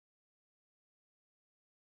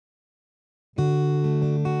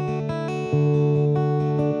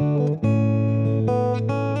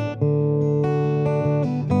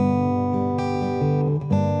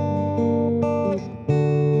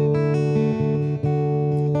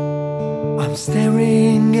I'm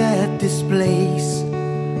staring at this place,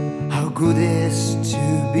 how good it is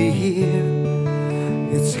to be here.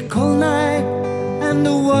 It's a cold night and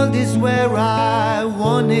the world is where I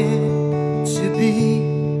want it to be.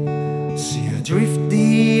 See adrift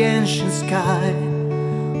the ancient sky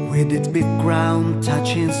with its mid-ground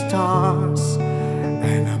touching stars,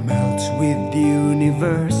 and I melt with the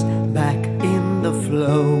universe back in the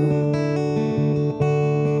flow.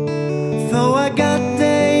 Though I got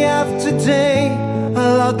day after day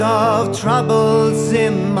a lot of troubles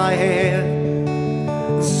in my head,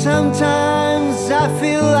 sometimes I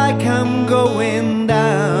feel like I'm going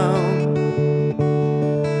down.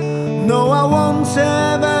 No, I won't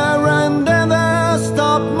ever and ever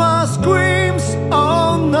stop my screams,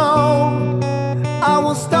 oh no. I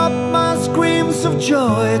won't stop my screams of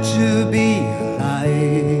joy to be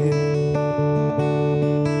alive.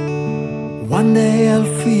 One day I'll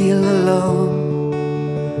feel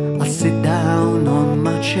alone, I'll sit down on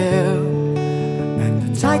my chair, and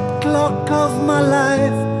the tight clock of my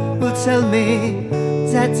life will tell me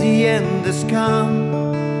that the end has come.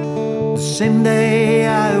 The same day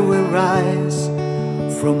I will rise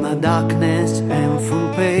from my darkness and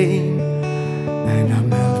from pain, and I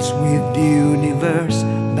melt with the universe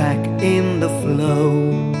back in the flow.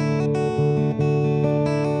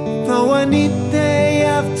 Though I need day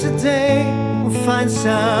after day to find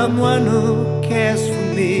someone who cares for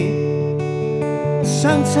me,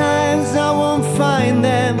 sometimes I won't find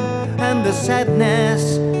them and the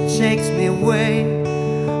sadness takes me away.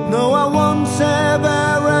 No, I won't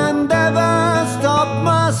ever and ever stop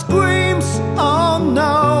my screams, oh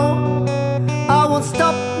no. I won't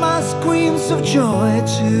stop my screams of joy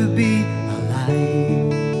to be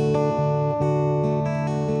alive.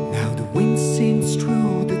 Now the wind sings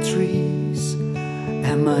through the trees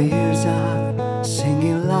and my ears are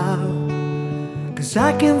singing loud, 'cause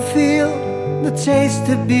I can feel the taste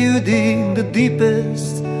of beauty in the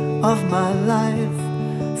deepest of my life.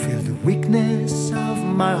 Feel the weakness of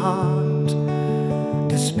my heart,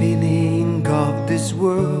 the spinning of this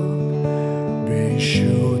world. Be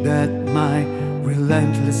sure that my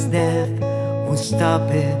relentless death will stop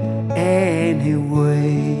it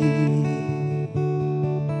anyway.